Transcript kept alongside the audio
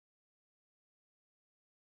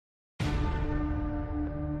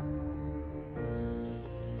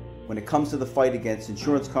When it comes to the fight against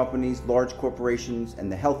insurance companies, large corporations, and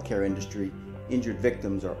the healthcare industry, injured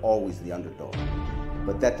victims are always the underdog.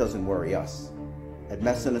 But that doesn't worry us. At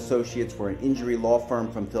Messa & Associates, we're an injury law firm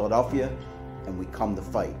from Philadelphia, and we come to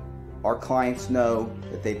fight. Our clients know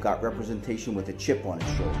that they've got representation with a chip on its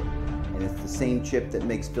shoulder, and it's the same chip that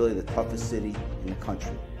makes Philly the toughest city in the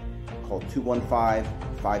country. Call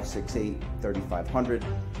 215-568-3500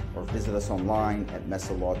 or visit us online at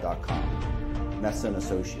messalaw.com. Messa &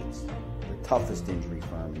 Associates, the toughest injury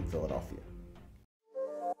firm in Philadelphia.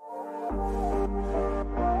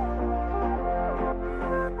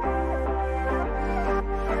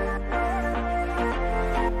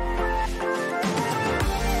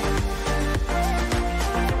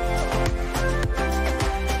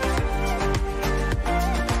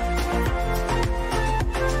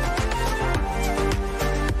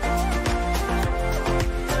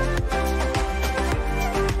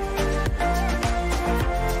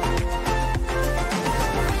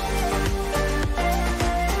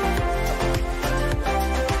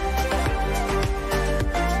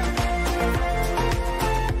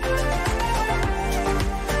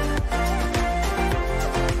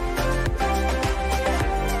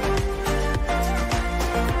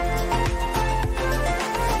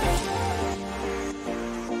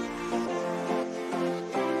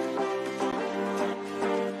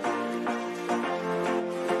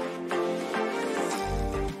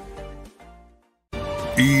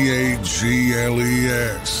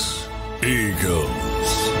 EAGLES, Eagles.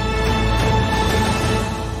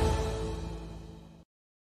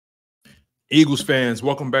 Eagles fans,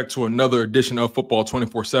 welcome back to another edition of Football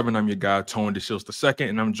 24/7. I'm your guy, Tone DeShields II,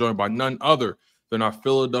 and I'm joined by none other than our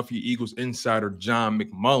Philadelphia Eagles insider, John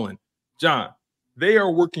McMullen. John, they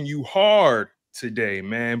are working you hard today,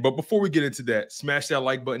 man. But before we get into that, smash that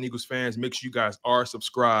like button, Eagles fans. Make sure you guys are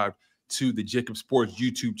subscribed to the JAKIB Sports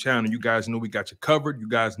YouTube channel. You guys know we got you covered. You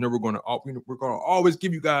guys know we're going to always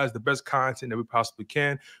give you guys the best content that we possibly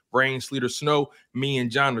can. Rain, sleet, or snow, me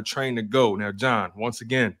and John are trained to go. Now, John, once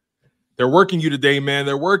again, they're working you today, man.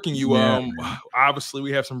 They're working you. Yeah. Obviously,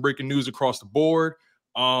 we have some breaking news across the board,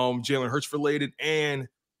 Jalen Hurts related and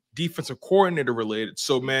defensive coordinator related.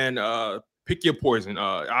 So, man, pick your poison.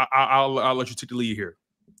 I'll let you take the lead here.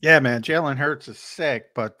 Yeah, man, Jalen Hurts is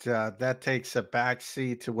sick, but that takes a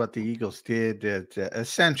backseat to what the Eagles did at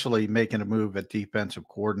essentially making a move at defensive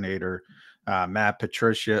coordinator, Matt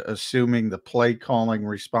Patricia, assuming the play calling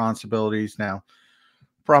responsibilities. Now,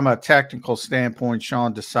 from a technical standpoint,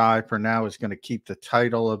 Sean Desai for now is going to keep the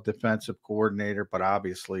title of defensive coordinator, but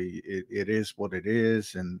obviously it is what it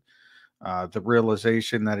is. And the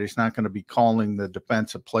realization that he's not going to be calling the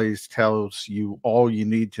defensive plays tells you all you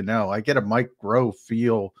need to know. I get a Mike Grove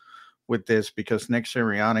feel with this because Nick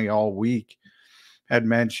Sirianni all week had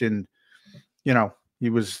mentioned, you know,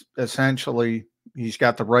 he was essentially, he's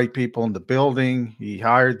got the right people in the building. He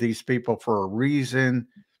hired these people for a reason.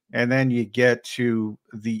 And then you get to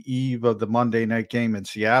the eve of the Monday night game in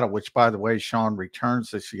Seattle, which, by the way, Sean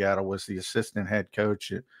returns to Seattle, was the assistant head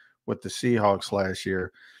coach with the Seahawks last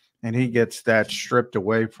year. And he gets that stripped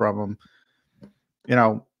away from him. You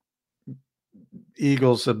know,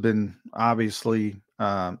 Eagles have been obviously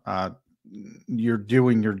you're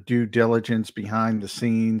doing your due diligence behind the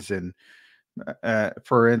scenes. And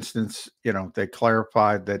for instance, you know, they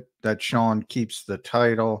clarified that Sean keeps the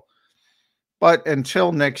title. But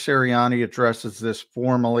until Nick Sirianni addresses this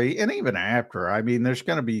formally, and even after, I mean, there's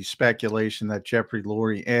going to be speculation that Jeffrey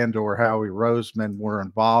Lurie and or Howie Roseman were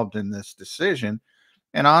involved in this decision.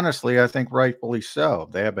 And honestly, I think rightfully so.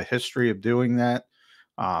 They have a history of doing that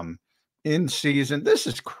in season. This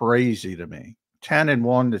is crazy to me.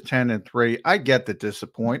 10-1 to 10-3. I get the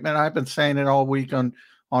disappointment. I've been saying it all week on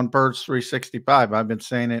Birds 365. I've been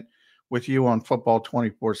saying it with you on Football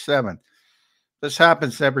 24/7. This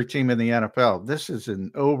happens to every team in the NFL. This is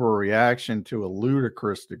an overreaction to a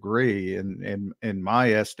ludicrous degree in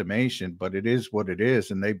my estimation, but it is what it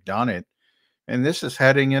is, and they've done it. And this is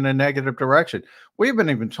heading in a negative direction. We haven't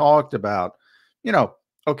even talked about, you know,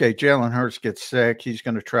 okay, Jalen Hurts gets sick. He's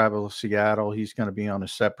going to travel to Seattle. He's going to be on a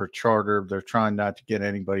separate charter. They're trying not to get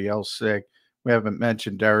anybody else sick. We haven't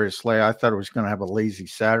mentioned Darius Slay. I thought it was going to have a lazy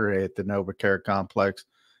Saturday at the NovaCare complex.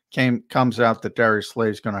 Comes out that Darius Slay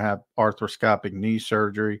is going to have arthroscopic knee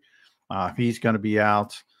surgery. He's going to be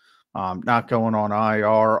out, not going on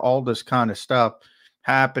IR, all this kind of stuff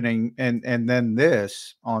happening. And then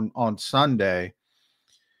this on Sunday.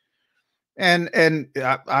 And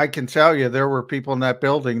I can tell you there were people in that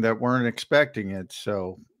building that weren't expecting it.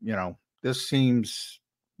 So, you know, this seems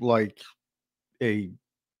like a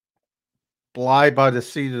fly by the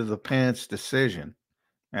seat of the pants decision.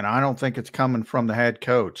 and I don't think it's coming from the head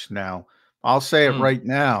coach. Now, I'll say it right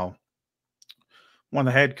now. When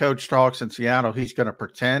the head coach talks in Seattle, he's going to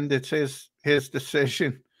pretend it's his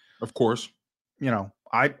decision. Of course. You know,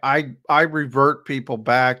 I revert people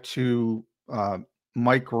back to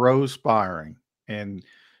Mike Rose firing, and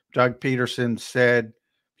Doug Peterson said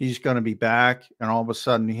he's going to be back, and all of a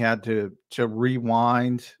sudden he had to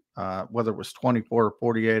rewind, whether it was 24 or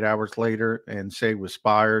 48 hours later, and say he was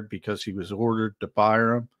fired because he was ordered to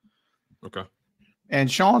fire him. Okay. And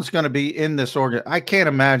Sean's going to be in this I can't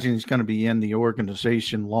imagine he's going to be in the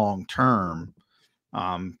organization long term,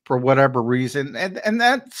 for whatever reason. And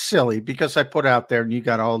that's silly because I put out there and you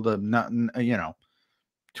got all the, you know,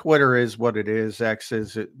 Twitter is what it is. X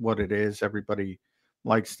is what it is. Everybody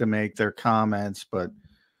likes to make their comments, but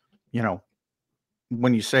you know,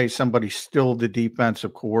 when you say somebody's still the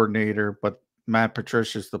defensive coordinator, but Matt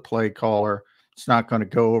Patricia's the play caller, it's not going to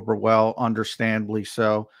go over well, understandably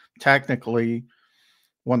so. Technically,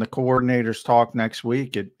 when the coordinators talk next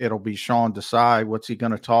week, it'll be Sean Desai. What's he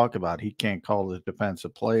going to talk about? He can't call the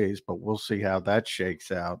defensive plays, but we'll see how that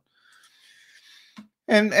shakes out.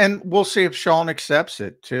 And we'll see if Sean accepts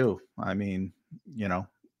it too. I mean, you know,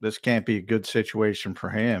 this can't be a good situation for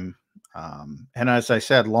him. And as I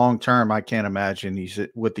said, long term, I can't imagine he's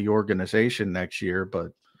with the organization next year,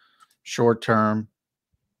 but short term,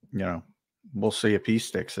 you know, we'll see if he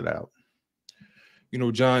sticks it out. You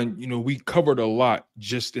know, John, you know, we covered a lot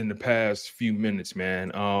just in the past few minutes,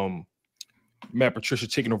 man. Matt Patricia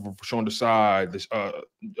taking over for Sean Desai, this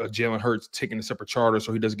Jalen Hurts taking a separate charter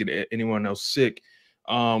so he doesn't get anyone else sick.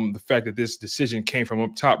 The fact that this decision came from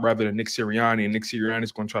up top rather than Nick Sirianni, and Nick Sirianni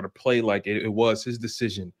is going to try to play like it was his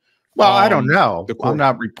decision. Well, I don't know. I'm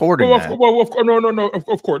not reporting that. No,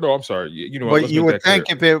 of course. No, I'm sorry. You know, but you would think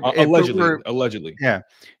if it allegedly. Yeah.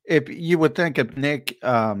 If you would think if Nick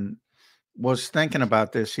was thinking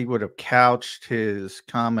about this, he would have couched his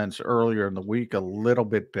comments earlier in the week a little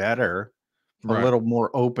bit better, a little more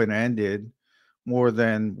open-ended, more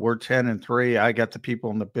than we're 10-3. I got the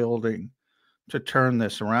people in the building to turn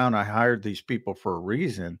this around. I hired these people for a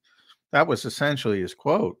reason. That was essentially his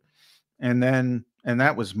quote. And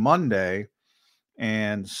that was Monday,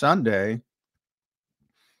 and Sunday,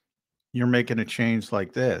 you're making a change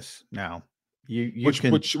like this. Now,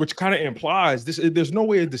 which kind of implies this. There's no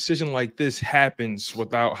way a decision like this happens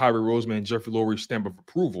without Howie Roseman and Jeffrey Lurie's stamp of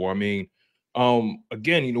approval. I mean,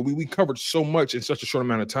 again, you know, we covered so much in such a short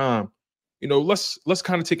amount of time. You know, let's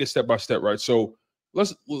kind of take it step by step, right? So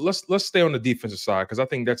let's stay on the defensive side because I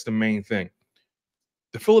think that's the main thing.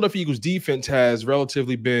 The Philadelphia Eagles defense has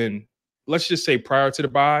relatively been, let's just say prior to the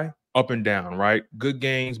bye, up and down, right? Good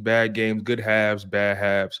games, bad games, good halves, bad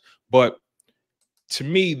halves. But to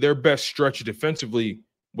me, their best stretch defensively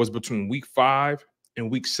was between week 5 and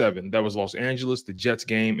week 7. That was Los Angeles, the Jets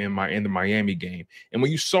game, and the Miami game. And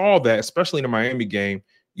when you saw that, especially in the Miami game,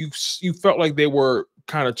 you felt like they were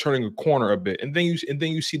kind of turning a corner a bit. And then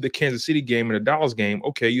you see the Kansas City game and the Dallas game.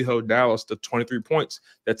 Okay, you held Dallas to 23 points.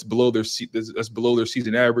 That's below their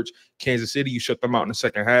season average. Kansas City, you shut them out in the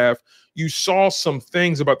second half. You saw some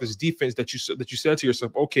things about this defense that you said to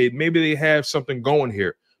yourself, okay, maybe they have something going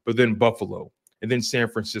here. But then Buffalo, and then San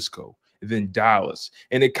Francisco, and then Dallas.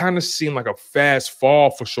 And it kind of seemed like a fast fall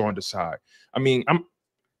for Sean Desai. I mean,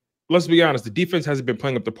 let's be honest, the defense hasn't been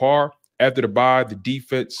playing up to par. After the bye, the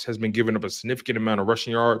defense has been giving up a significant amount of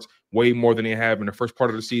rushing yards, way more than they have in the first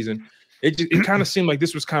part of the season. It kind of seemed like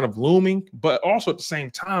this was kind of looming, but also at the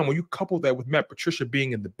same time, when you couple that with Matt Patricia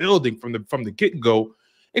being in the building from the get-go,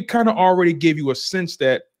 it kind of already gave you a sense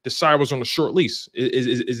that Desai was on a short lease.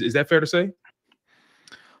 Is that fair to say?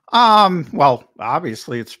 Well,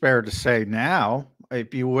 obviously it's fair to say now.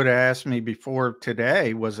 If you would have asked me before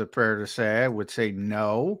today, was it fair to say? I would say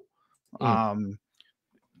no. 10-3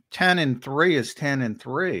 is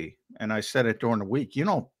 10-3. And I said it during the week. You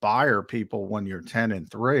don't fire people when you're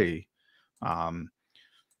 10-3.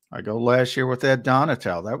 I go last year with Ed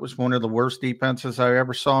Donatel. That was one of the worst defenses I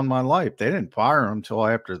ever saw in my life. They didn't fire him until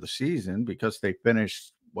after the season because they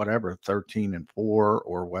finished whatever 13-4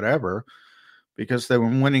 or whatever, because they were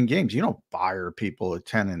winning games. You don't fire people at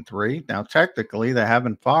 10-3. Now, technically, they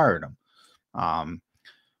haven't fired them.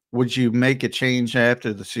 Would you make a change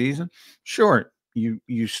after the season? Sure.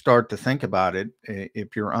 You start to think about it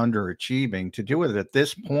if you're underachieving. To do it at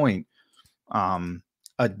this point,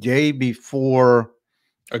 a day before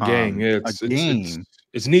a game, it's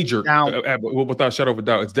knee jerk. Now, without a shadow of a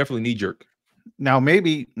doubt, it's definitely knee jerk. Now,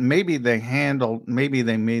 maybe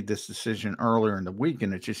they made this decision earlier in the week,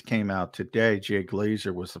 and it just came out today. Jay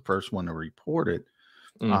Glazer was the first one to report it.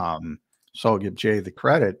 So I'll give Jay the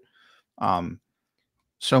credit.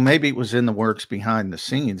 So maybe it was in the works behind the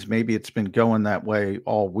scenes. Maybe it's been going that way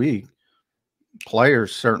all week.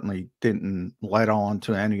 Players certainly didn't let on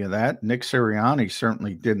to any of that. Nick Sirianni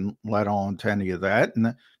certainly didn't let on to any of that.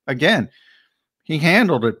 And again, he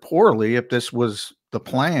handled it poorly if this was the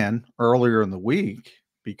plan earlier in the week,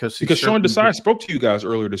 because Sean Desai spoke to you guys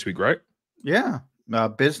earlier this week, right? Yeah.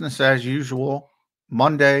 Business as usual.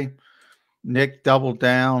 Monday, Nick doubled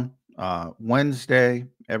down. Wednesday,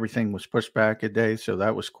 everything was pushed back a day. So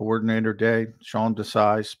that was coordinator day. Sean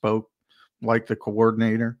Desai spoke like the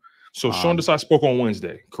coordinator. So Sean Desai spoke on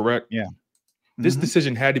Wednesday, correct? Yeah. This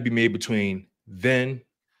decision had to be made between then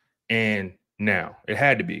and now. It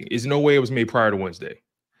had to be. There's no way it was made prior to Wednesday.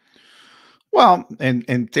 Well, and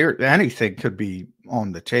anything could be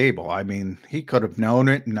on the table. I mean, he could have known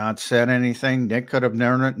it and not said anything. Nick could have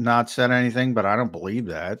known it and not said anything, but I don't believe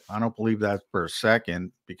that. I don't believe that for a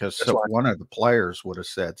second, because one of the players would have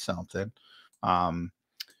said something.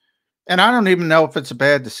 And I don't even know if it's a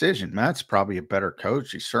bad decision. Matt's probably a better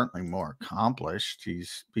coach. He's certainly more accomplished.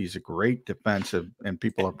 He's a great defensive, and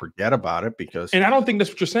people forget about it because. And I don't think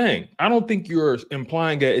that's what you're saying. I don't think you're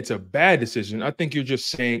implying that it's a bad decision. I think you're just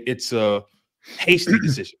saying it's a hasty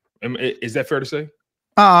decision. Is that fair to say?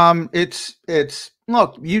 It's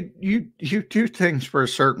look, you do things for a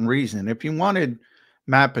certain reason. If you wanted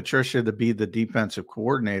Matt Patricia to be the defensive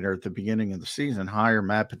coordinator at the beginning of the season, hire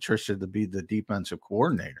Matt Patricia to be the defensive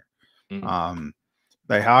coordinator.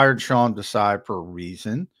 They hired Sean Desai for a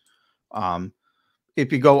reason.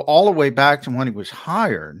 If you go all the way back to when he was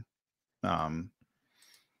hired,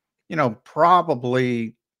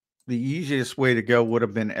 probably the easiest way to go would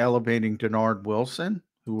have been elevating Denard Wilson,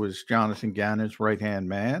 who was Jonathan Gannon's right-hand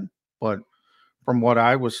man. But from what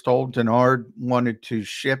I was told, Denard wanted to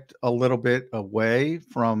shift a little bit away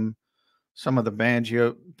from some of the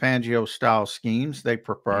Fangio-style schemes they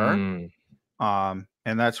prefer.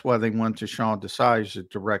 And that's why they went to Sean Desai as a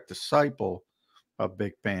direct disciple of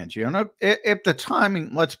Vic Fangio. And if the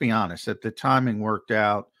timing, let's be honest, if the timing worked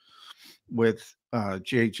out with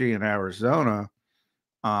JG in Arizona,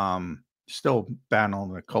 still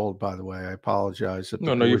battling the cold, by the way. I apologize.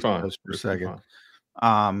 No, you're fine. For a second.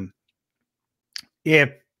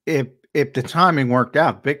 If the timing worked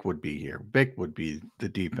out, Vic would be here. Vic would be the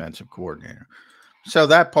defensive coordinator. So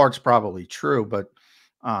that part's probably true, but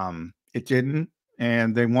it didn't.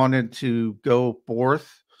 And they wanted to go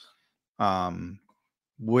forth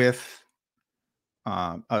with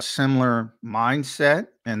a similar mindset.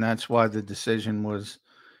 And that's why the decision was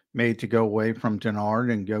made to go away from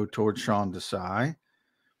Denard and go towards Sean Desai.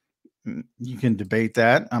 You can debate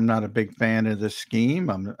that. I'm not a big fan of the scheme.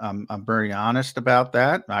 I'm very honest about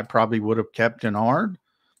that. I probably would have kept Denard,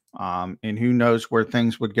 and who knows where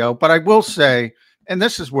things would go. But I will say, and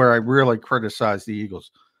this is where I really criticize the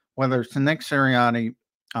Eagles, whether it's Nick Sirianni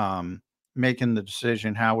making the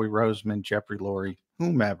decision, Howie Roseman, Jeffrey Lurie,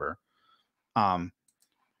 whomever. Boy,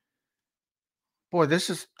 this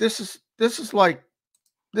is like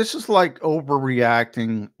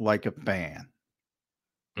overreacting like a fan.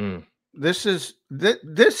 This is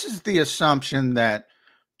the assumption that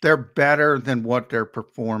they're better than what they're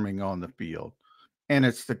performing on the field, and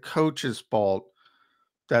it's the coach's fault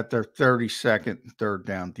that they're 32nd and third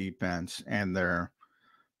down defense and they're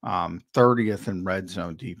 30th in red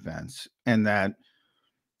zone defense, and that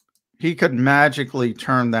he could magically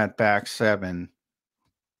turn that back seven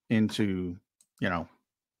into,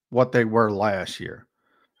 what they were last year.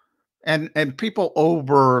 And people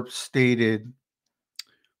overstated,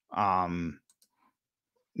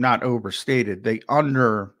 not overstated, they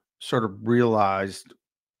under sort of realized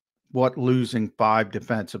what losing 5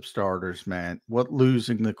 defensive starters meant, what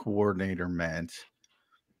losing the coordinator meant,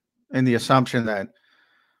 and the assumption that,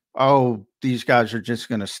 these guys are just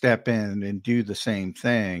going to step in and do the same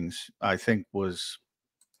things, I think was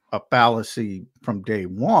a fallacy from day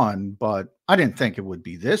one, but I didn't think it would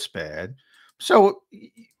be this bad. So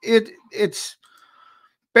it's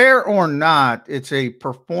fair or not, it's a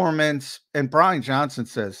performance. And Brian Johnson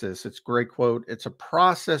says this, it's a great quote. It's a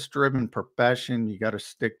process-driven profession. You got to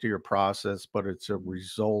stick to your process, but it's a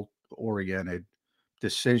result-oriented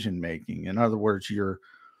decision-making. In other words,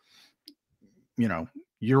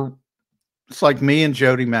 it's like me and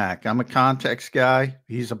Jody Mack. I'm a context guy.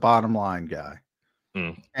 He's a bottom line guy.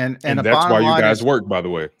 And that's why you guys work, by the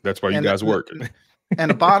way. That's why you guys work. And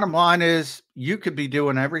the bottom line is you could be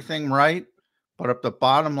doing everything right, but if the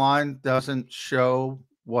bottom line doesn't show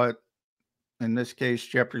what, in this case,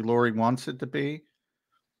 Jeffrey Lurie wants it to be,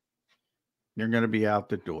 you're going to be out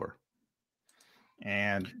the door.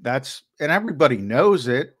 And everybody knows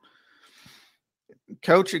it.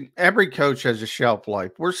 coaching, every coach has a shelf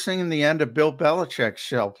life. We're seeing the end of Bill Belichick's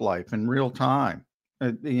shelf life in real time.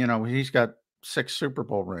 You know, he's got 6 Super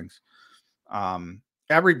Bowl rings.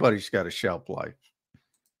 Everybody's got a shelf life.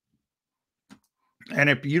 And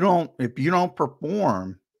if you don't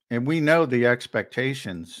perform, and we know the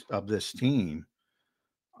expectations of this team,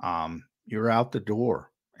 you're out the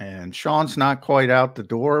door. And Sean's not quite out the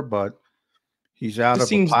door, but he's out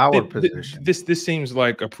of a power position. This seems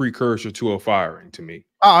like a precursor to a firing to me.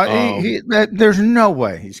 There's no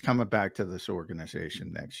way he's coming back to this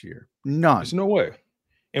organization next year. None. There's no way.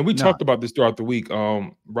 And we talked about this throughout the week.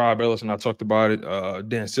 Rob Ellis and I talked about it.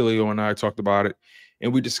 Dan Cilio and I talked about it.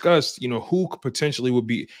 And we discussed, you know, who potentially would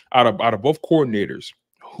be out of both coordinators,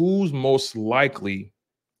 who's most likely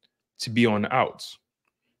to be on the outs.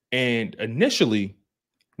 And initially,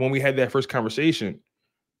 when we had that first conversation,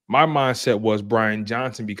 my mindset was Brian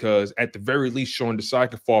Johnson, because at the very least, Sean Desai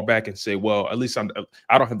could fall back and say, well, at least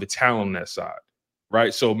I don't have the talent on that side,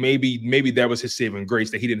 right? So maybe that was his saving grace,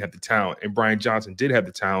 that he didn't have the talent, and Brian Johnson did have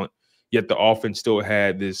the talent, yet the offense still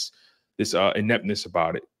had this ineptness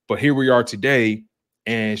about it. But here we are today,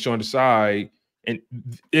 and Sean Desai, and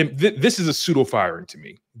this is a pseudo firing to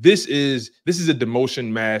me. This is a demotion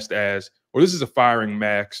masked as, or this is a firing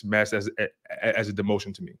masked as a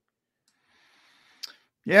demotion to me.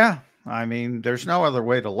 Yeah, I mean, there's no other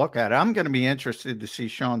way to look at it. I'm going to be interested to see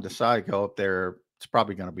Sean Desai go up there. It's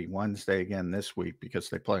probably going to be Wednesday again this week because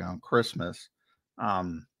they play on Christmas.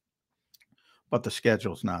 But the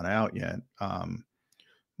schedule's not out yet.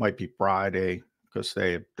 Might be Friday because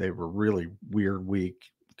they were really weird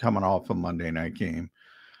week coming off a Monday night game.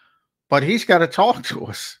 But he's got to talk to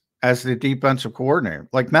us as the defensive coordinator.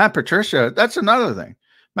 Like Matt Patricia, that's another thing.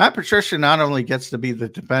 Matt Patricia not only gets to be the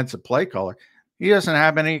defensive play caller, he doesn't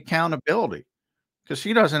have any accountability because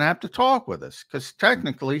he doesn't have to talk with us because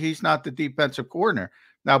technically he's not the defensive coordinator.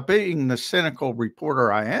 Now, being the cynical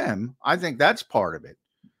reporter I am, I think that's part of it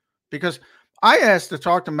because I asked to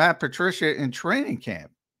talk to Matt Patricia in training camp.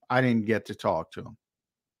 I didn't get to talk to him.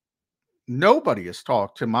 Nobody has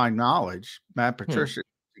talked, to my knowledge, Matt Patricia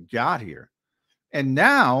got here. And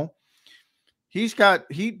now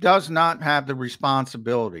he does not have the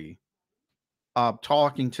responsibility of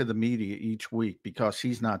talking to the media each week because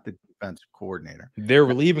he's not the defensive coordinator. They're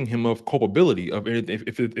relieving him of culpability of anything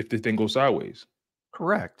if the thing goes sideways.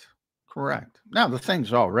 Correct. Now the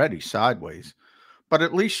thing's already sideways, but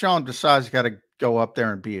at least Sean Desai's got to go up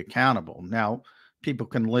there and be accountable. Now people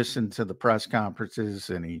can listen to the press conferences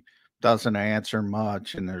and he doesn't answer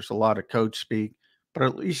much and there's a lot of coach speak, but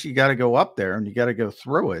at least you got to go up there and you got to go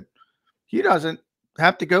through it. He doesn't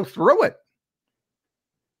have to go through it.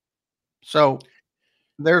 So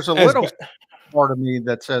there's a little part of me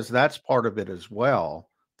that says that's part of it as well,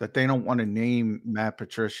 that they don't want to name Matt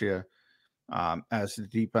Patricia as the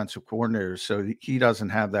defensive coordinator, so he doesn't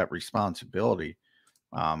have that responsibility.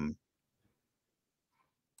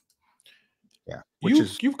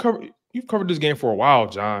 You've covered this game for a while,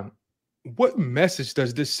 John. What message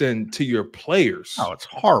does this send to your players? Oh, it's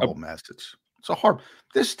a horrible message.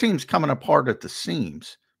 This team's coming apart at the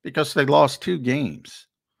seams because they lost 2 games.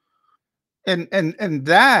 And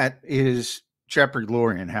that is Jeffrey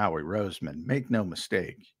Lurie and Howie Roseman. Make no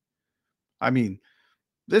mistake. I mean,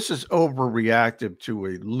 this is overreactive to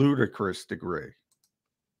a ludicrous degree.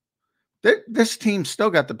 This team still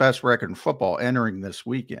got the best record in football entering this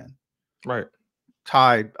weekend. Right.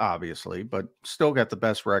 Tied, obviously, but still got the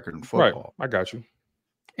best record in football. Right. I got you.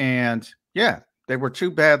 And yeah, they were 2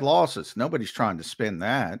 bad losses. Nobody's trying to spin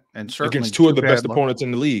that. And certainly against 2 of the best opponents in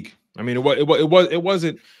the league. I mean, it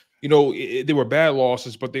wasn't. You know, they were bad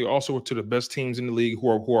losses, but they also were to the best teams in the league,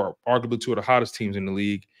 who are arguably 2 of the hottest teams in the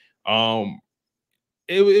league.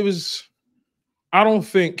 It was. I don't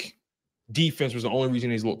think defense was the only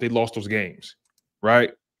reason they lost those games,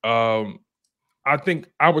 right? I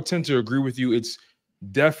think I would tend to agree with you. It's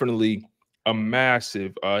definitely a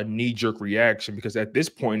massive knee-jerk reaction because at this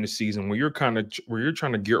point in the season, when you're trying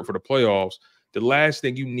to gear up for the playoffs, the last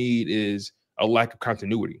thing you need is a lack of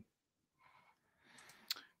continuity.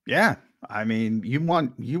 Yeah, I mean,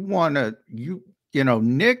 Nick,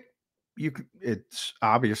 it's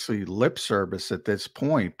obviously lip service at this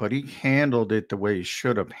point, but he handled it the way he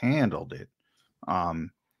should have handled it.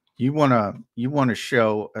 You want to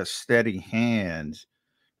show a steady hand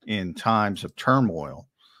in times of turmoil.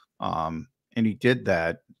 And he did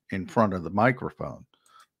that in front of the microphone.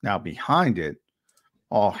 Now behind it,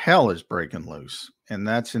 all hell is breaking loose. And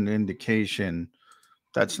that's an indication.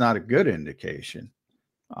 That's not a good indication.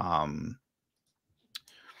 And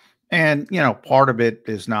part of it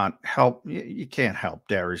is not help. You can't help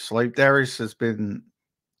Darius Slade. Darius has been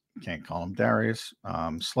can't call him Darius.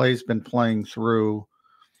 Slay's been playing through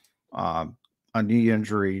a knee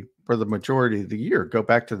injury for the majority of the year. Go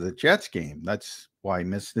back to the Jets game. That's why he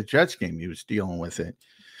missed the Jets game. He was dealing with it.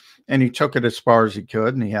 And he took it as far as he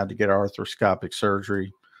could, and he had to get arthroscopic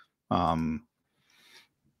surgery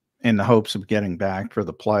in the hopes of getting back for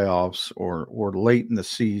the playoffs or late in the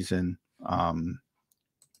season,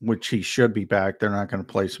 which he should be back. They're not going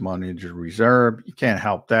to place him on injured reserve. You can't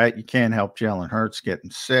help that. You can't help Jalen Hurts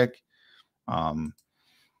getting sick.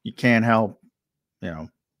 You can't help,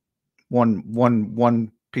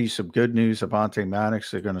 one piece of good news, Avonte Maddox,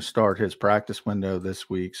 they're going to start his practice window this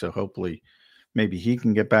week. So hopefully maybe he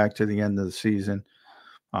can get back to the end of the season.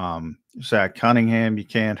 Zach Cunningham, you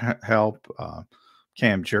can't help.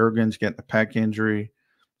 Cam Jurgens getting a pec injury.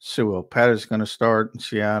 Sue Opeta is going to start in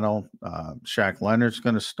Seattle. Shaq Leonard's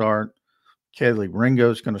going to start. Kelee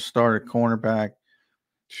Ringo's going to start at cornerback.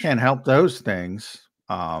 Can't help those things.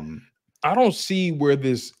 I don't see where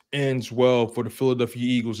this ends well for the Philadelphia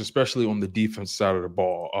Eagles, especially on the defense side of the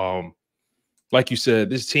ball. Like you said,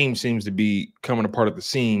 this team seems to be coming apart at the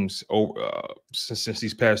seams since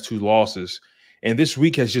these past 2 losses. And this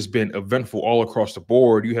week has just been eventful all across the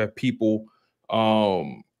board. You have people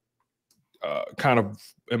kind of,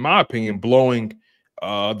 in my opinion, blowing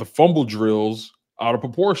the fumble drills out of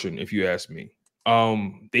proportion, if you ask me.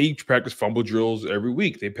 They practice fumble drills every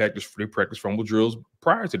week. They practice fumble drills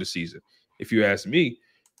prior to the season, if you ask me.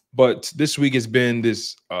 But this week has been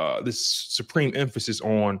this supreme emphasis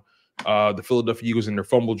on the Philadelphia Eagles and their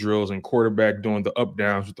fumble drills and quarterback doing the up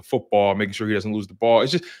downs with the football, making sure he doesn't lose the ball.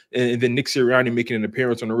 It's just, and then Nick Sirianni making an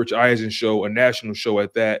appearance on the Rich Eisen show, a national show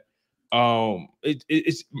at that.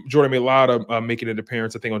 It's Jordan Mailata making an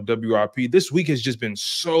appearance, I think, on WIP. This week has just been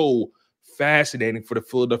so fascinating for the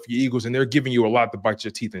Philadelphia Eagles, and they're giving you a lot to bite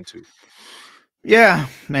your teeth into. Yeah,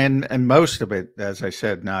 and most of it, as I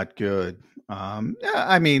said, not good.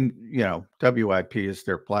 I mean, WIP is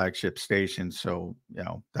their flagship station, so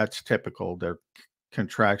that's typical. They're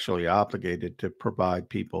contractually obligated to provide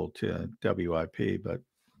people to WIP, but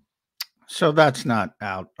so that's not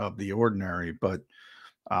out of the ordinary. But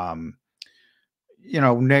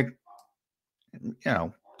Nick,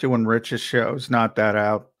 doing Rich's show is not that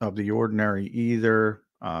out of the ordinary either.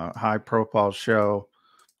 High profile show.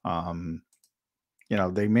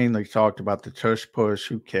 They mainly talked about the tush push.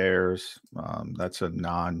 Who cares? That's a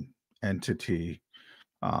non-entity.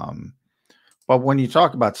 But when you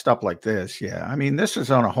talk about stuff like this, this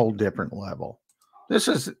is on a whole different level.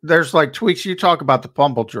 There's like tweaks. You talk about the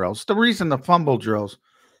fumble drills. The reason the fumble drills,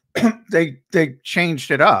 they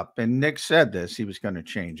changed it up. And Nick said this, he was going to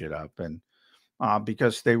change it up. And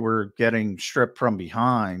because they were getting stripped from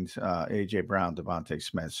behind A.J. Brown, Devontae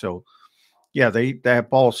Smith. So, yeah, they have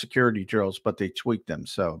ball security drills, but they tweaked them.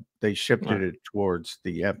 So they shifted it towards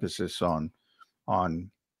the emphasis on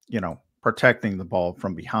protecting the ball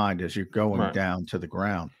from behind as you're going down to the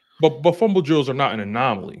ground. But fumble drills are not an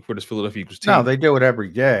anomaly for this Philadelphia Eagles team. No, they do it every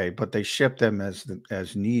day, but they shift them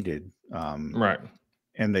as needed.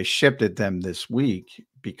 And they shifted them this week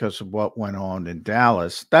because of what went on in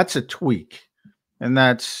Dallas. That's a tweak, and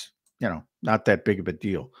that's not that big of a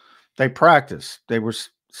deal. They practiced. They were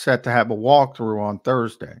set to have a walkthrough on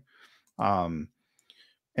Thursday. And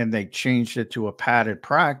they changed it to a padded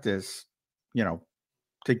practice,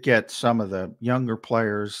 to get some of the younger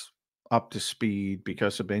players up to speed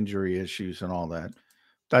because of injury issues and all that.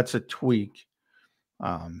 That's a tweak.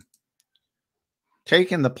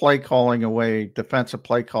 Taking the play calling away, defensive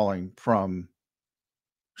play calling from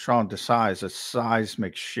Sean Desai is a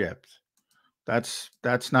seismic shift. That's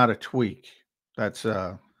not a tweak. That's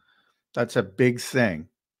a big thing.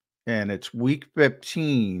 And it's week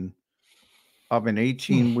 15 of an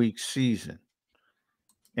 18-week season.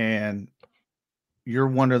 And you're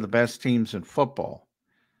one of the best teams in football.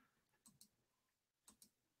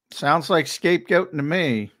 Sounds like scapegoating to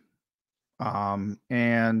me.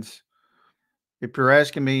 And if you're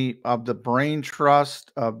asking me of the brain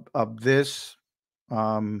trust of this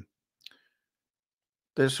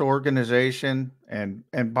this organization, and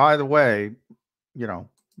by the way,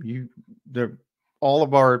 all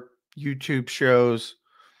of our YouTube shows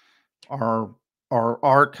are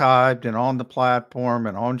archived and on the platform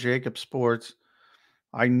and on JAKIB Sports.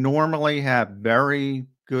 I normally have very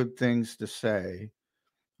good things to say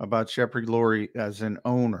about Jeffrey Lurie as an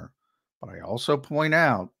owner, but I also point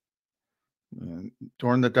out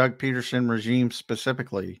during the Doug Peterson regime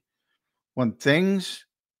specifically, when things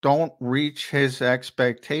don't reach his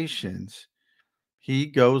expectations, he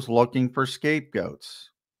goes looking for scapegoats.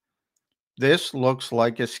 This looks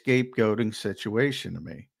like a scapegoating situation to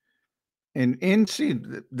me. in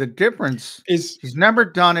season, the difference is he's never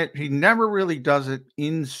done it. He never really does it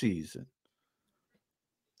in season.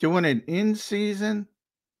 Doing it in season,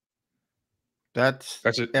 that's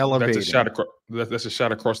elevating. a shot across. That's a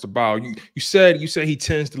shot across the bow. You said he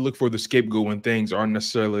tends to look for the scapegoat when things aren't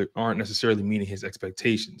necessarily meeting his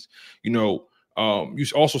expectations. You know, you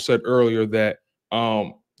also said earlier that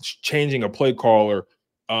changing a play caller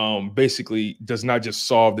basically does not just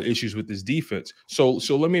solve the issues with this defense. So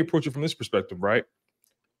let me approach it from this perspective, right?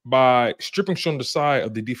 By stripping Sean Desai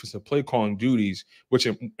of the defensive play calling duties, which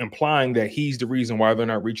implying that he's the reason why they're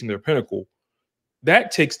not reaching their pinnacle, that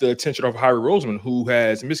takes the attention of Harry Roseman, who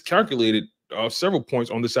has miscalculated several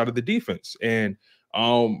points on the side of the defense, and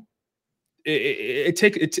it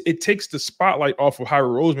takes the spotlight off of Harry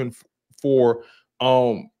Roseman for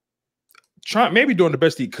maybe doing the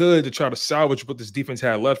best he could to try to salvage what this defense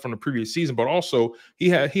had left from the previous season, but also he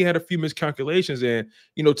had a few miscalculations, and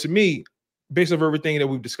to me, based on everything that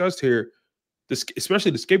we've discussed here,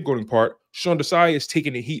 especially the scapegoating part, Sean Desai is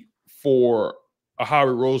taking the heat for a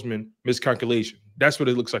Harry Roseman miscalculation. That's what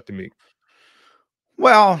it looks like to me.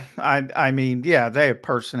 Well, I mean, yeah, they have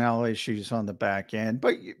personnel issues on the back end,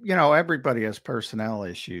 but everybody has personnel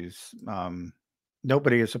issues.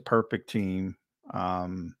 Nobody is a perfect team.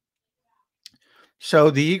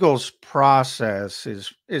 So the Eagles' process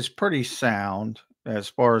is pretty sound as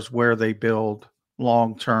far as where they build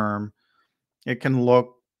long term. It can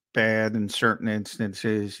look bad in certain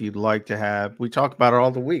instances. You'd like to have. We talk about it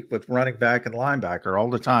all the week with running back and linebacker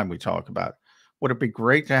all the time. We talk about it. Would it be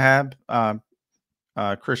great to have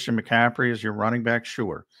Christian McCaffrey as your running back?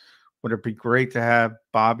 Sure. Would it be great to have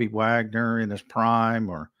Bobby Wagner in his prime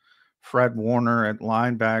or Fred Warner at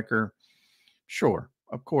linebacker? Sure.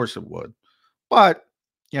 Of course it would. But,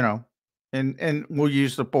 and we'll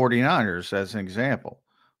use the 49ers as an example.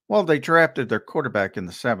 Well, they drafted their quarterback in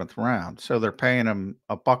the 7th round, so they're paying him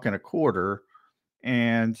 $1.25.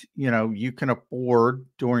 And, you can afford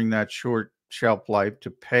during that short shelf life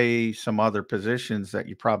to pay some other positions that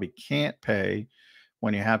you probably can't pay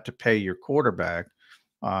when you have to pay your quarterback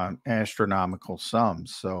astronomical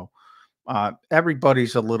sums. So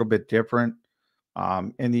everybody's a little bit different.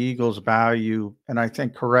 And the Eagles value, and I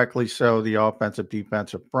think correctly so, the offensive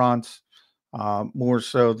defensive fronts more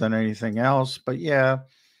so than anything else. But yeah,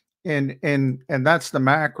 and that's the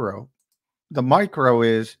macro. The micro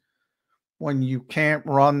is when you can't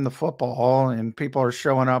run the football and people are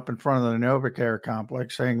showing up in front of the NovaCare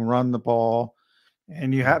complex saying run the ball,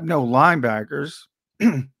 and you have no linebackers,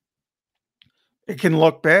 it can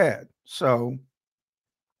look bad. So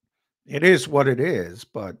it is what it is,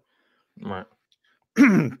 but right.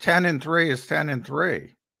 10-3 is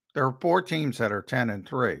 10-3. There are 4 teams that are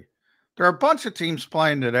 10-3. There are a bunch of teams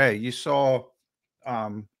playing today. You saw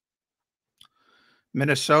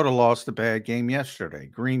Minnesota lost a bad game yesterday.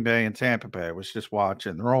 Green Bay and Tampa Bay. I was just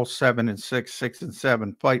watching. They're all 7-6,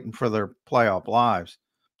 6-7, fighting for their playoff lives.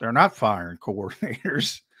 They're not firing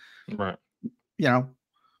coordinators. Right.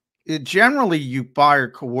 Generally you fire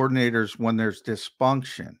coordinators when there's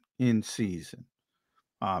dysfunction in season.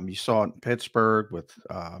 You saw it in Pittsburgh with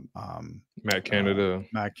Matt Canada.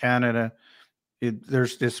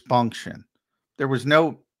 There's dysfunction. There was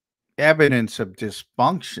no evidence of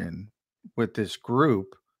dysfunction with this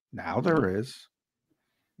group. Now there is.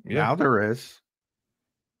 Yeah. Now there is.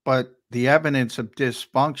 But the evidence of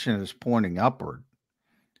dysfunction is pointing upward.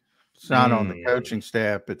 It's not on the coaching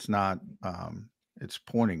staff. It's not. It's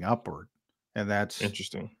pointing upward. And that's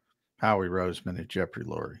interesting. Howie Roseman and Jeffrey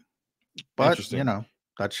Lurie. But,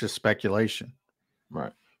 that's just speculation.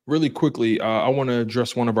 Right. Really quickly, I want to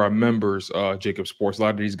address one of our members, JAKIB Sports. A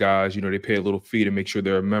lot of these guys, they pay a little fee to make sure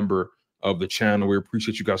they're a member of the channel. We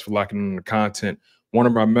appreciate you guys for locking in the content. One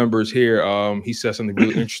of our members here, he says something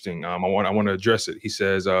really interesting. I want to address it. He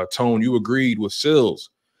says, Tone, you agreed with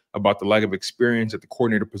Sills about the lack of experience at the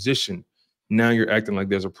coordinator position. Now you're acting like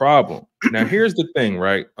there's a problem. Now, here's the thing,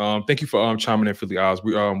 right? Thank you for chiming in, Philly Oz.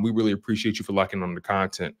 We really appreciate you for locking on the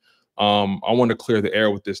content. I want to clear the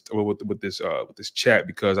air with this chat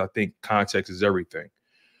because I think context is everything.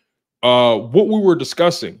 What we were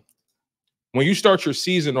discussing, when you start your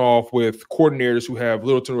season off with coordinators who have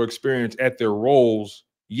little to no experience at their roles,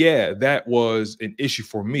 yeah, that was an issue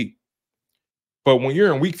for me. But when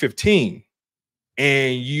you're in week 15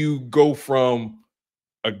 and you go from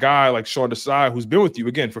a guy like Sean Desai, who's been with you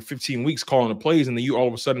again for 15 weeks calling the plays, and then you all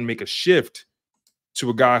of a sudden make a shift to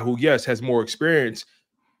a guy who, yes, has more experience,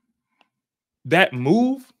 that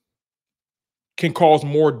move can cause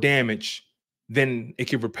more damage than it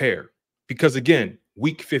can repair. Because again,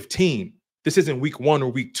 week 15, This isn't week 1 or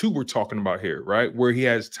week 2 we're talking about here, right? Where he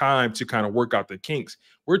has time to kind of work out the kinks.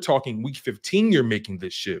 We're talking week 15, you're making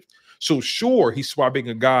this shift. So sure, he's swapping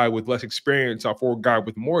a guy with less experience out for a guy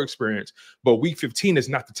with more experience, but week 15 is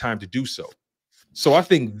not the time to do so. So I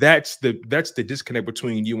think that's the disconnect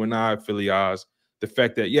between you and I, Philly Oz. The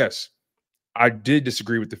fact that, yes, I did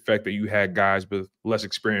disagree with the fact that you had guys with less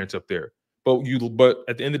experience up there. But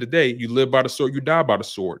at the end of the day, you live by the sword, you die by the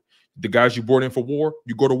sword. The guys you brought in for war,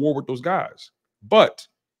 you go to war with those guys. But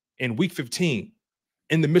in week 15,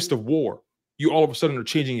 in the midst of war, you all of a sudden are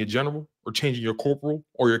changing your general or changing your corporal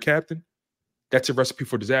or your captain. That's a recipe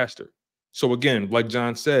for disaster. So again, like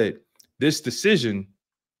John said, this decision,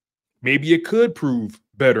 maybe it could prove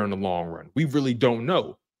better in the long run. We really don't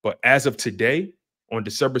know. But as of today, on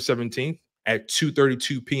December 17th at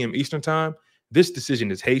 2:32 p.m. Eastern time, this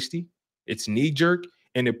decision is hasty, it's knee-jerk,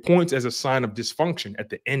 and it points as a sign of dysfunction at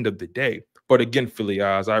the end of the day. But again, Philly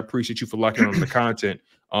Eyes, I appreciate you for liking on the content.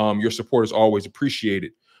 Your support is always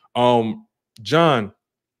appreciated. John,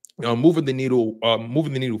 moving the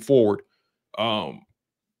needle forward.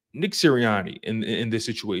 Nick Sirianni in this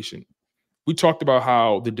situation. We talked about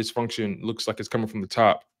how the dysfunction looks like it's coming from the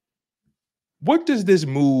top. What does this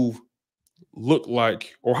move look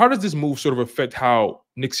like, or how does this move sort of affect how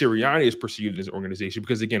Nick Sirianni is perceived in his organization?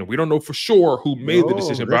 Because again, we don't know for sure who made the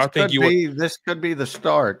decision, but I think this could be the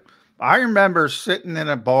start. I remember sitting in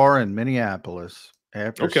a bar in Minneapolis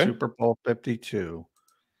after Super Bowl 52,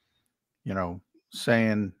 you know,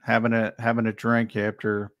 saying having a drink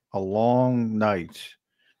after a long night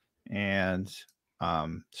and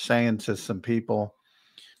saying to some people,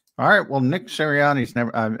 all right, well, Nick Sirianni's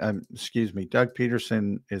never, excuse me, Doug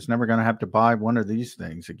Peterson is never going to have to buy one of these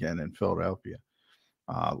things again in Philadelphia.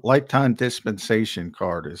 Lifetime dispensation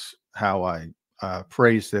card is how I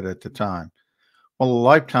phrased it at the time. Well, a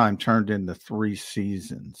lifetime turned into 3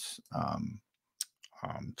 seasons,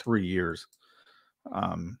 3 years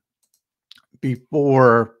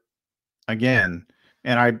before again.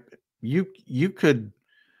 And you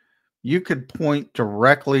could point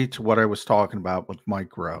directly to what I was talking about with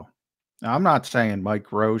Mike Rowe. Now, I'm not saying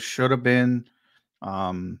Mike Rowe should have been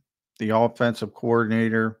the offensive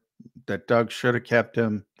coordinator, that Doug should have kept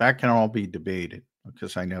him. That can all be debated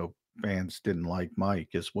because I know fans didn't like Mike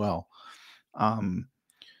as well.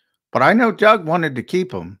 But I know Doug wanted to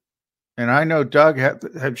keep him, and I know Doug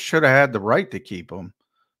should have had the right to keep him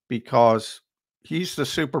because he's the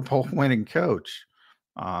Super Bowl winning coach.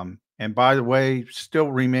 And by the way,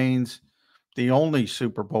 still remains the only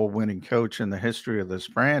Super Bowl winning coach in the history of this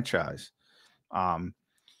franchise. And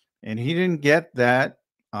he didn't get that.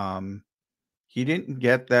 He didn't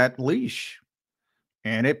get that leash,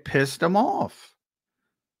 and it pissed him off.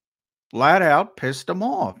 Flat out pissed him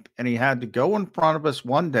off. And he had to go in front of us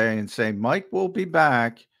one day and say, Mike will be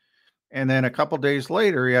back. And then a couple days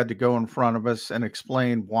later, he had to go in front of us and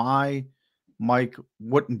explain why Mike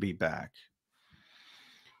wouldn't be back.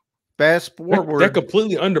 Fast forward. That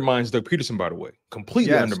completely undermines Doug Peterson, by the way.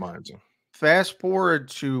 Completely undermines him. Fast forward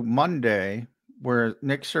to Monday, where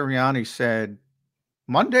Nick Sirianni said,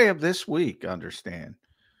 Monday of this week, understand,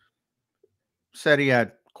 said he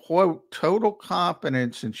had, quote, total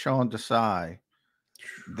confidence in Sean Desai.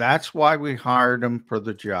 That's why we hired him for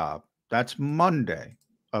the job. That's Monday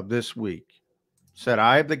of this week. Said,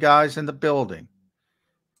 I have the guys in the building.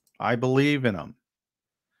 I believe in them.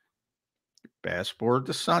 Fast forward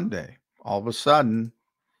to Sunday. All of a sudden,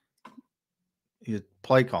 his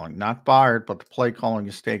play calling, not fired, but the play calling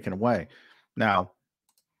is taken away. Now,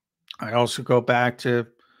 I also go back to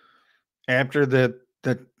after the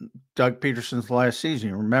Doug Peterson's last season.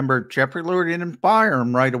 You remember, Jeffrey Lurie didn't fire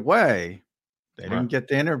him right away. They didn't get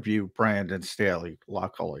to interview Brandon Staley,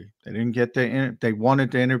 luckily. They didn't get to they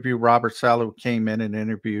wanted to interview Robert Saleh, who came in and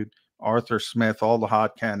interviewed Arthur Smith, all the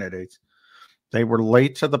hot candidates. They were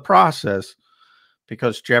late to the process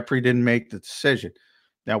because Jeffrey didn't make the decision.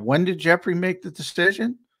 Now, when did Jeffrey make the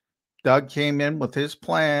decision? Doug came in with his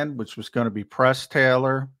plan, which was going to be Press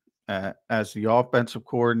Taylor as the offensive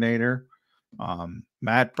coordinator.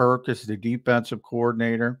 Matt Burke is the defensive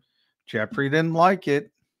coordinator. Jeffrey didn't like it.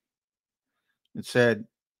 It said,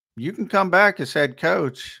 you can come back as head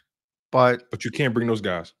coach, but you can't bring those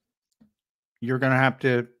guys. You're going to have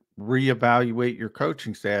to reevaluate your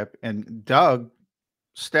coaching staff. And Doug,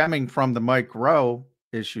 stemming from the Mike Rowe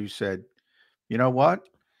issue, said, you know what?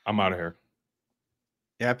 I'm out of here.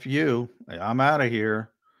 F you. I'm out of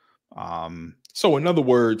here. So in other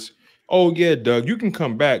words, oh yeah, Doug, you can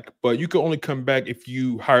come back, but you can only come back if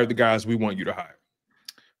you hire the guys we want you to hire.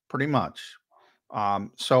 Pretty much.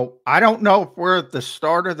 So I don't know if we're at the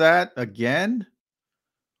start of that again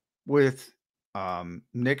with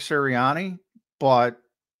Nick Sirianni, but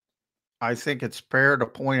I think it's fair to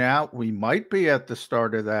point out we might be at the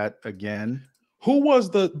start of that again. Who was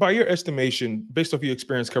by your estimation, based off your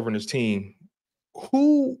experience covering this team,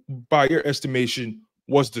 who, by your estimation,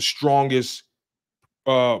 was the strongest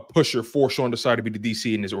pusher for Sean Desai to be the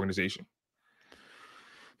DC in this organization?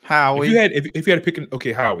 Howie. If you had to pick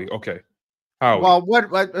okay, Howie. Okay. Howie. Well,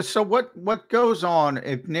 what goes on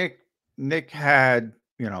if Nick had,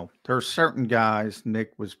 there's certain guys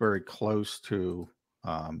Nick was very close to,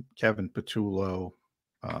 Kevin Patullo,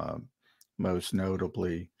 most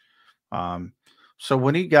notably. So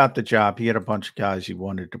when he got the job, he had a bunch of guys he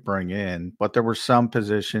wanted to bring in, but there were some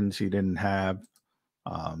positions he didn't have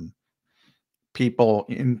people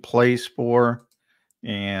in place for.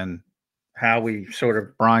 And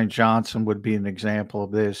Brian Johnson would be an example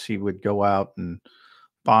of this. He would go out and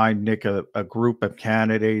find Nick a group of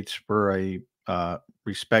candidates for a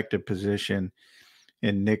respective position,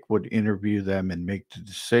 and Nick would interview them and make the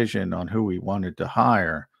decision on who he wanted to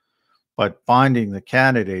hire. But finding the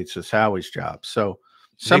candidates is Howie's job. So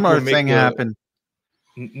similar thing happened.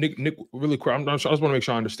 Nick, really quick. I just want to make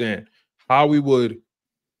sure I understand. Howie would,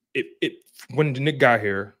 when Nick got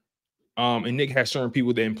here, and Nick had certain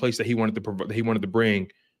people that in place that he wanted to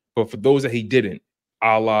bring, but for those that he didn't,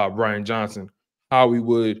 a la Brian Johnson, Howie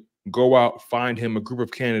would go out, find him a group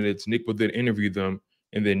of candidates. Nick would then interview them,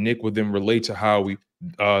 and then Nick would then relate to Howie.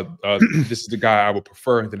 This is the guy I would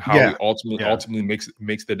prefer, and then Howie ultimately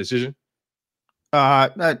makes the decision.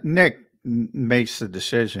 Nick makes the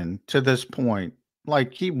decision to this point.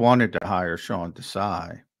 Like, he wanted to hire Sean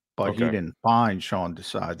Desai, but he didn't find Sean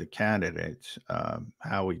Desai the candidates.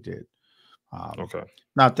 Howie did.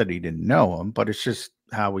 Not that he didn't know him, but it's just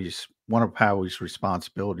one of Howie's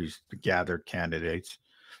responsibilities to gather candidates.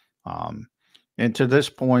 And to this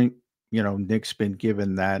point, Nick's been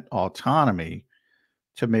given that autonomy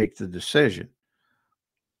to make the decision.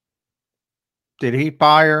 Did he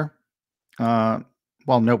fire?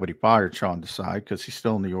 Well, nobody fired Sean Desai because he's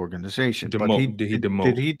still in the organization. Did he demote?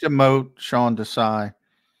 Did he demote Sean Desai?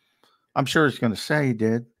 I'm sure he's going to say he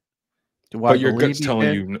did. But your gut's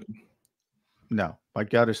telling you no. My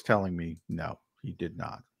gut is telling me no, he did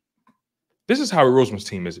not. This is Howie Roseman's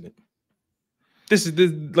team, isn't it? This is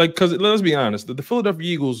because let's be honest, the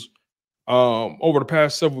Philadelphia Eagles, over the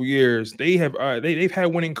past several years, they've had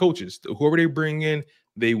winning coaches. Whoever they bring in,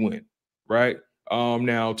 they win, right?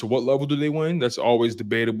 Now, to what level do they win? That's always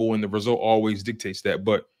debatable, and the result always dictates that.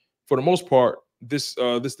 But for the most part, this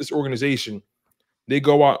organization, they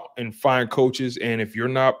go out and find coaches, and if you're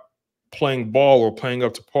not playing ball or playing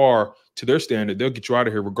up to par to their standard, they'll get you out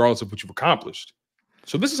of here regardless of what you've accomplished.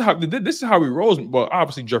 So this is Howie Roseman. Well,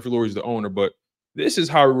 obviously Jeffrey Lurie's the owner, but this is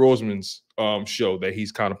Howie Roseman's show that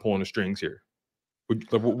he's kind of pulling the strings here.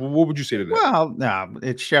 What would you say to that? Well, no,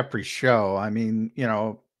 it's Jeffrey's show. I mean,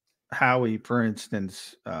 Howie, for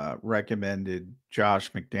instance, recommended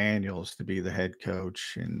Josh McDaniels to be the head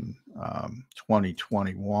coach in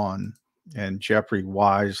 2021, and Jeffrey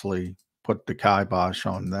wisely put the kibosh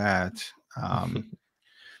on that.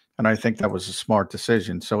 And I think that was a smart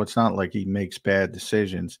decision. So it's not like he makes bad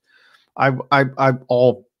decisions.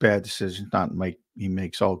 All bad decisions, he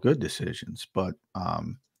makes all good decisions. But,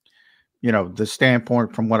 the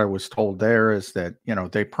standpoint from what I was told there is that,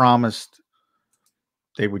 they promised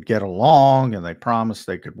they would get along, and they promised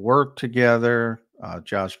they could work together,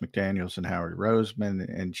 Josh McDaniels and Howie Roseman,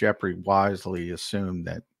 and Jeffrey wisely assumed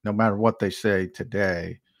that no matter what they say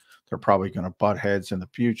today, they're probably going to butt heads in the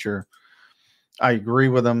future. I agree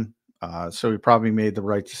with him. So he probably made the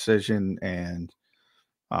right decision, and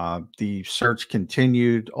the search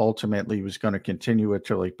continued. Ultimately, he was going to continue it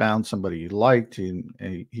till he found somebody he liked, and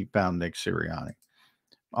he found Nick Sirianni.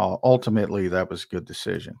 Ultimately, that was a good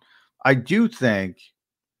decision. I do think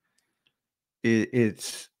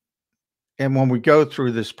it's, and when we go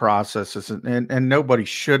through this process, and nobody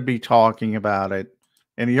should be talking about it,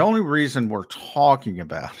 and the only reason we're talking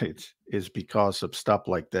about it is because of stuff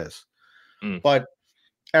like this. But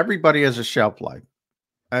everybody has a shelf life.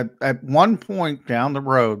 At one point down the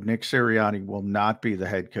road, Nick Sirianni will not be the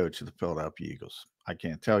head coach of the Philadelphia Eagles. I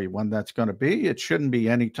can't tell you when that's going to be. It shouldn't be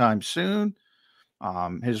anytime soon.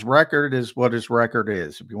 His record is what his record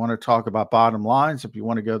is. If you want to talk about bottom lines, if you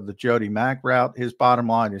want to go the Jody Mack route, his bottom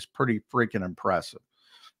line is pretty freaking impressive.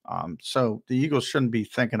 So the Eagles shouldn't be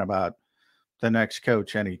thinking about the next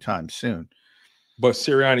coach anytime soon. But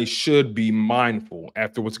Sirianni should be mindful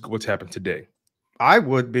after what's happened today. I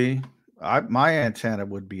would be. My antenna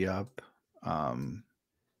would be up,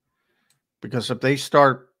 because if they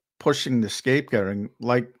start pushing the scapegoating,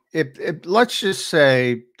 like if let's just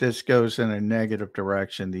say this goes in a negative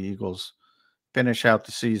direction, the Eagles finish out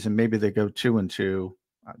the season. Maybe they go 2-2.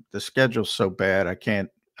 The schedule's so bad, I can't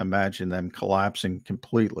imagine them collapsing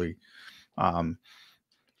completely.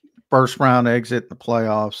 First round exit in the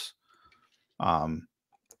playoffs.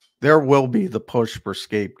 There will be the push for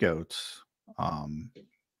scapegoats.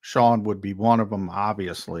 Sean would be one of them,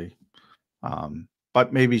 obviously,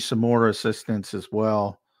 but maybe some more assistants as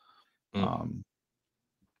well.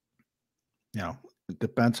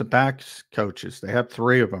 Defensive backs coaches, they have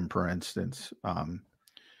 3 of them, for instance.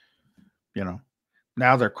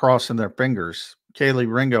 Now they're crossing their fingers.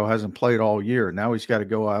 Kaylee Ringo hasn't played all year. Now he's got to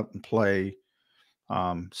go out and play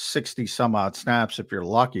 60 some odd snaps if you're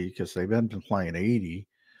lucky, because they've been playing 80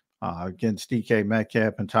 against DK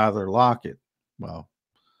Metcalf and Tyler Lockett. Well,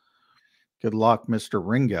 good luck, Mr.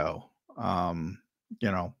 Ringo.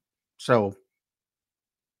 So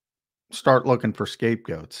start looking for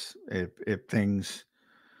scapegoats if the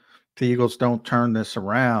Eagles don't turn this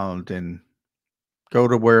around and go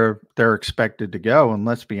to where they're expected to go. And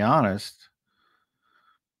let's be honest,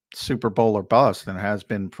 Super Bowl or bust, and it has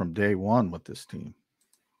been from day one with this team.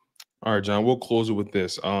 All right, John, we'll close it with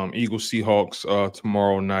this. Eagles Seahawks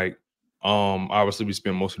tomorrow night. Obviously, we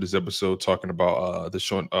spent most of this episode talking about the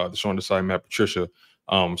Sean Desai, Matt Patricia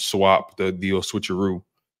swap, the deal switcheroo.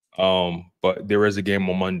 But there is a game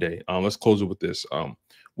on Monday. Let's close it with this.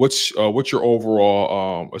 What's your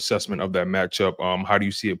overall assessment of that matchup? How do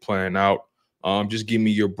you see it playing out? Just give me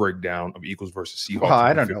your breakdown of Eagles versus Seahawks. Well,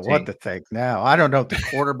 I don't know what to think now. I don't know if the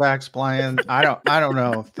quarterback's playing. I don't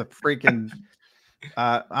know if the freaking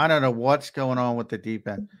I don't know what's going on with the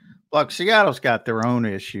defense. Look, Seattle's got their own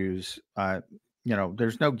issues.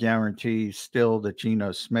 There's no guarantee still that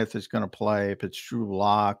Geno Smith is going to play. If it's Drew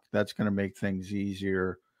Lock, that's going to make things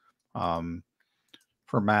easier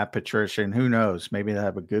for Matt Patricia. And who knows? Maybe they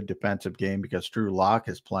have a good defensive game because Drew Lock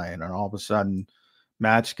is playing, and all of a sudden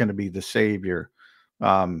Matt's going to be the savior.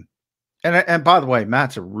 And by the way,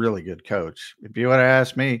 Matt's a really good coach. If you would have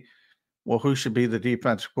asked me, well, who should be the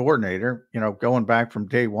defensive coordinator? Going back from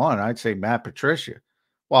day one, I'd say Matt Patricia.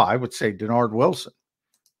 Well, I would say Denard Wilson.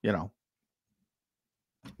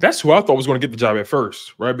 That's who I thought was going to get the job at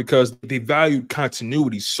first, right? Because they valued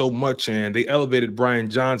continuity so much, and they elevated Brian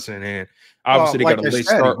Johnson, and obviously they got a late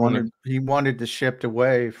start. He wanted to shift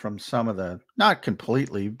away from some of the, not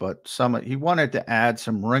completely, but he wanted to add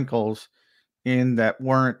some wrinkles in that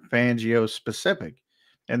weren't Fangio specific.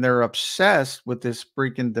 And they're obsessed with this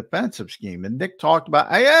freaking defensive scheme. And Nick talked about,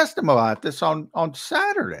 I asked him about this on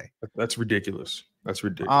Saturday. That's ridiculous. That's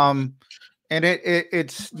ridiculous. And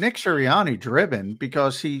it's Nick Sirianni driven,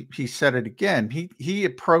 because he said it again. He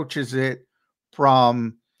approaches it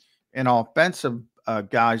from an offensive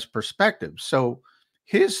guy's perspective. So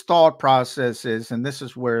his thought process is, and this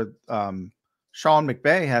is where Sean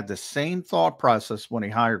McVay had the same thought process when he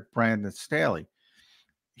hired Brandon Staley.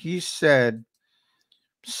 He said,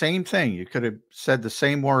 same thing. You could have said the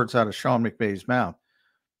same words out of Sean McVay's mouth.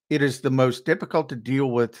 It is the most difficult to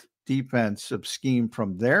deal with defensive scheme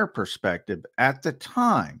from their perspective at the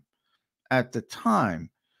time.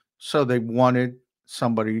 So they wanted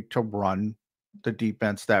somebody to run the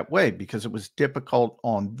defense that way because it was difficult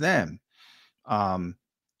on them.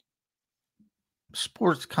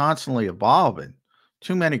 Sports constantly evolving.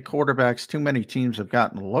 Too many quarterbacks, too many teams have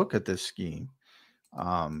gotten a look at this scheme.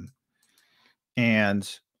 And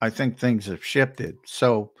I think things have shifted.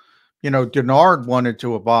 So, Denard wanted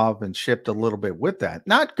to evolve and shift a little bit with that,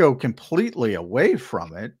 not go completely away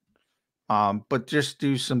from it, but just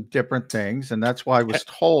do some different things. And that's why I was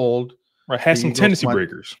told. Right, had some tendency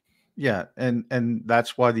breakers. Yeah, and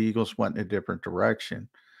that's why the Eagles went in a different direction.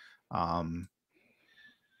 And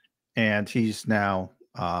he's now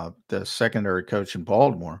the secondary coach in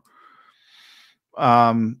Baltimore.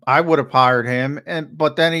 I would have hired him,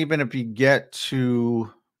 but then even if you get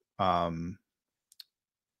to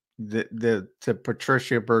the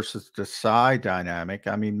Patricia versus Desai dynamic,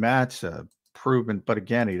 I mean, Matt's proven, but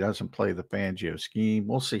again, he doesn't play the Fangio scheme.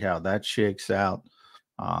 We'll see how that shakes out.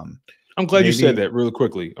 I'm glad you said that really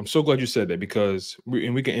quickly. I'm so glad you said that because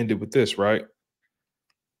we can end it with this, right?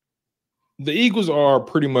 The Eagles are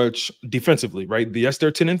pretty much defensively, right? Yes,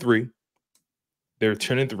 they're 10-3. They're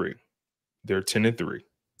 10-3. They're 10-3.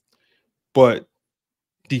 But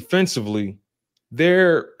defensively,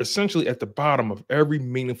 they're essentially at the bottom of every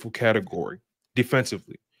meaningful category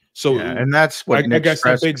defensively. So, and that's what I guess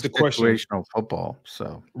that begs the question. Situational football.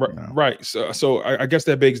 So, right. So I guess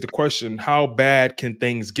that begs the question: how bad can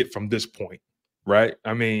things get from this point? Right.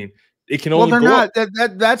 I mean, it can only go up.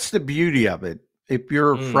 That's the beauty of it. If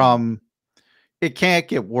you're from, it can't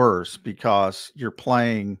get worse because you're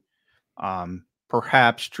playing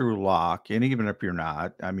perhaps Drew Lock, and even if you're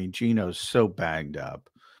not, I mean, Geno's so banged up,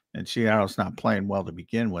 and Seattle's not playing well to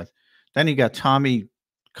begin with. Then you got Tommy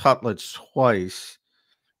Cutlets twice,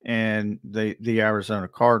 and the Arizona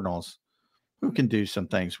Cardinals, who can do some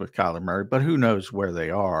things with Kyler Murray, but who knows where they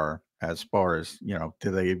are as far as,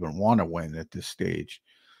 do they even want to win at this stage?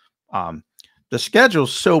 The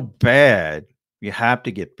schedule's so bad, you have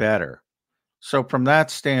to get better. So from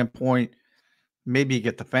that standpoint, maybe you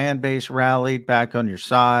get the fan base rallied back on your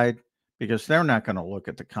side, because they're not going to look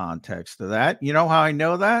at the context of that. You know how I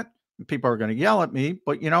know that? People are going to yell at me,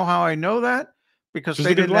 but you know how I know that? Because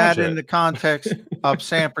they didn't add in the context of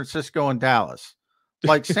San Francisco and Dallas.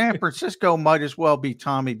 Like San Francisco might as well be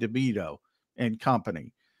Tommy DeVito and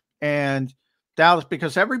company. And Dallas,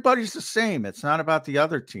 because everybody's the same. It's not about the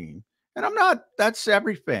other team. And that's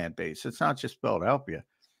every fan base. It's not just Philadelphia.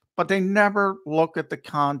 But they never look at the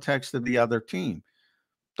context of the other team.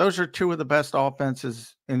 Those are two of the best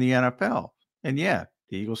offenses in the NFL. And yeah,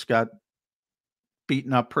 the Eagles got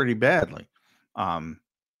beaten up pretty badly.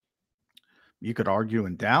 You could argue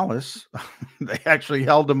in Dallas, they actually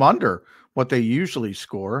held them under what they usually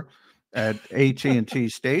score at AT&T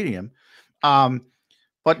Stadium.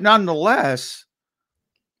 But nonetheless,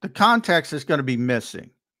 the context is going to be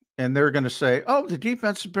missing. And they're going to say, oh, the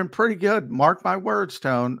defense has been pretty good. Mark my words,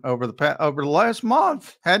 Tone, over the last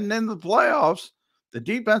month, heading into the playoffs, the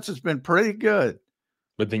defense has been pretty good.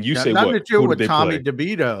 But then you got say nothing what? to do Who with did they Tommy play?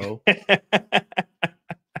 DeVito.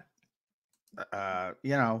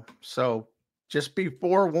 So just be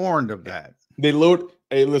forewarned of that. They load.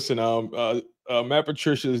 Hey, listen. Matt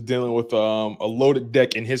Patricia is dealing with a loaded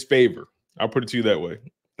deck in his favor. I'll put it to you that way.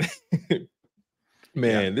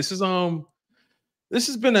 Man, this has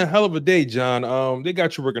been a hell of a day, John. They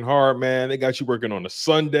got you working hard, man. They got you working on a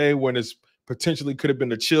Sunday when it's potentially could have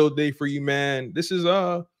been a chill day for you, man. This is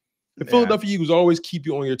the Philadelphia Eagles always keep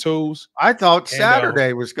you on your toes. I thought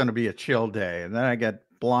Saturday was going to be a chill day, and then I got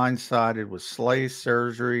blindsided with Slay's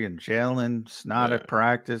surgery, and Jalen's not at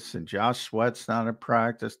practice, and Josh Sweat's not at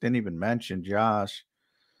practice. Didn't even mention Josh.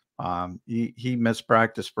 He missed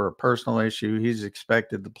practice for a personal issue. He's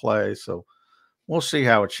expected to play, so we'll see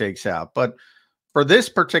how it shakes out. But for this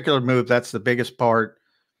particular move, that's the biggest part,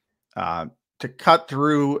 to cut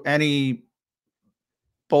through any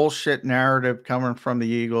bullshit narrative coming from the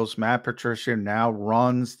Eagles. Matt Patricia now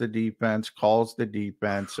runs the defense, calls the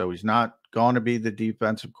defense. So he's not going to be the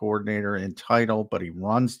defensive coordinator in title, but he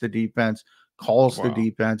runs the defense, calls the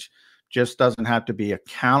defense, just doesn't have to be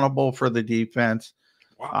accountable for the defense.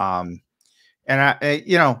 And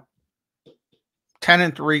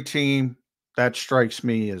 10-3 team, that strikes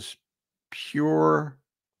me as pure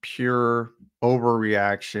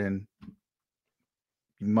overreaction.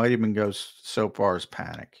 You might even go so far as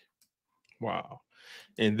panic. Wow.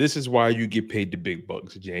 And this is why you get paid the big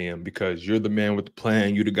bucks, JM, because you're the man with the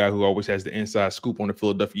plan. You're the guy who always has the inside scoop on the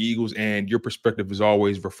Philadelphia Eagles, and your perspective is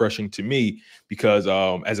always refreshing to me because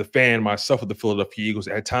as a fan myself of the Philadelphia Eagles,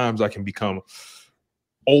 at times I can become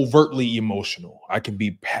overtly emotional. I can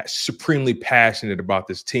be supremely passionate about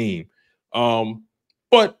this team.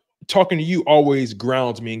 But talking to you always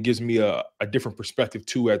grounds me and gives me a different perspective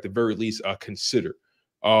to, at the very least, consider.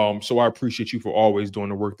 So I appreciate you for always doing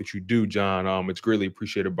the work that you do, John. It's greatly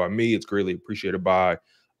appreciated by me. It's greatly appreciated by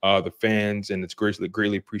the fans, and it's greatly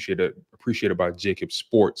appreciated by JAKIB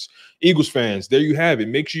Sports. Eagles fans, there you have it.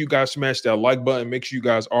 Make sure you guys smash that like button. Make sure you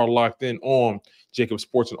guys are locked in on JAKIB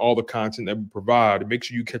Sports and all the content that we provide. And make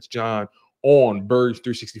sure you catch John on Birds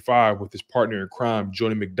 365 with his partner in crime,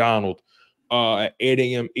 Jody McDonald, at 8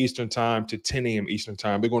 a.m. Eastern time to 10 a.m. Eastern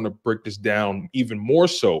time. They're going to break this down even more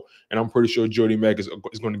so, and I'm pretty sure Jody Mack is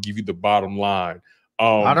going to give you the bottom line.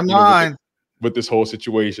 With this whole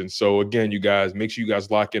situation. So again, you guys, make sure you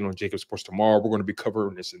guys lock in on JAKIB Sports tomorrow. We're going to be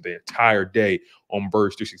covering this the entire day on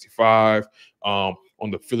Birds 365, on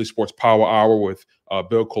the Philly Sports Power Hour with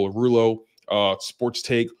Bill Colarulo, Sports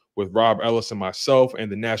Take with Rob Ellis and myself,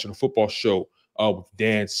 and the National Football Show with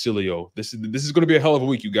Dan Cilio. This is going to be a hell of a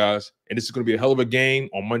week, you guys, and this is going to be a hell of a game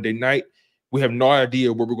on Monday night. We have no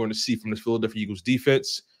idea what we're going to see from the Philadelphia Eagles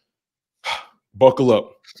defense. Buckle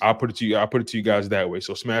up. I'll put it to you guys that way.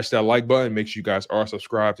 So smash that like button. Make sure you guys are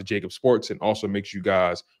subscribed to JAKIB Sports, and also make sure you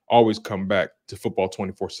guys always come back to Football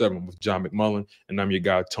 24/7 with John McMullen. And I'm your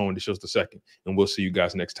guy, Tone DeShields II. And we'll see you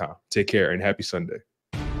guys next time. Take care and happy Sunday.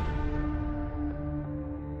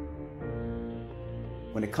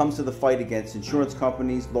 When it comes to the fight against insurance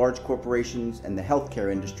companies, large corporations, and the healthcare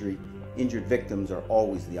industry, injured victims are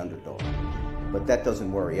always the underdog. But that doesn't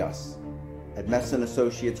worry us. At McMullen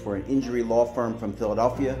Associates, we're an injury law firm from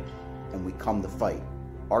Philadelphia, and we come to fight.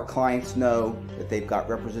 Our clients know that they've got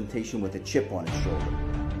representation with a chip on its shoulder,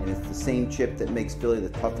 and it's the same chip that makes Philly the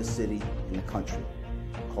toughest city in the country.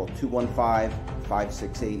 Call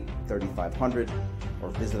 215-568-3500 or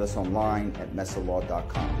visit us online at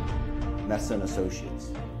messalaw.com. Messa &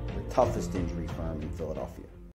 Associates, the toughest injury firm in Philadelphia.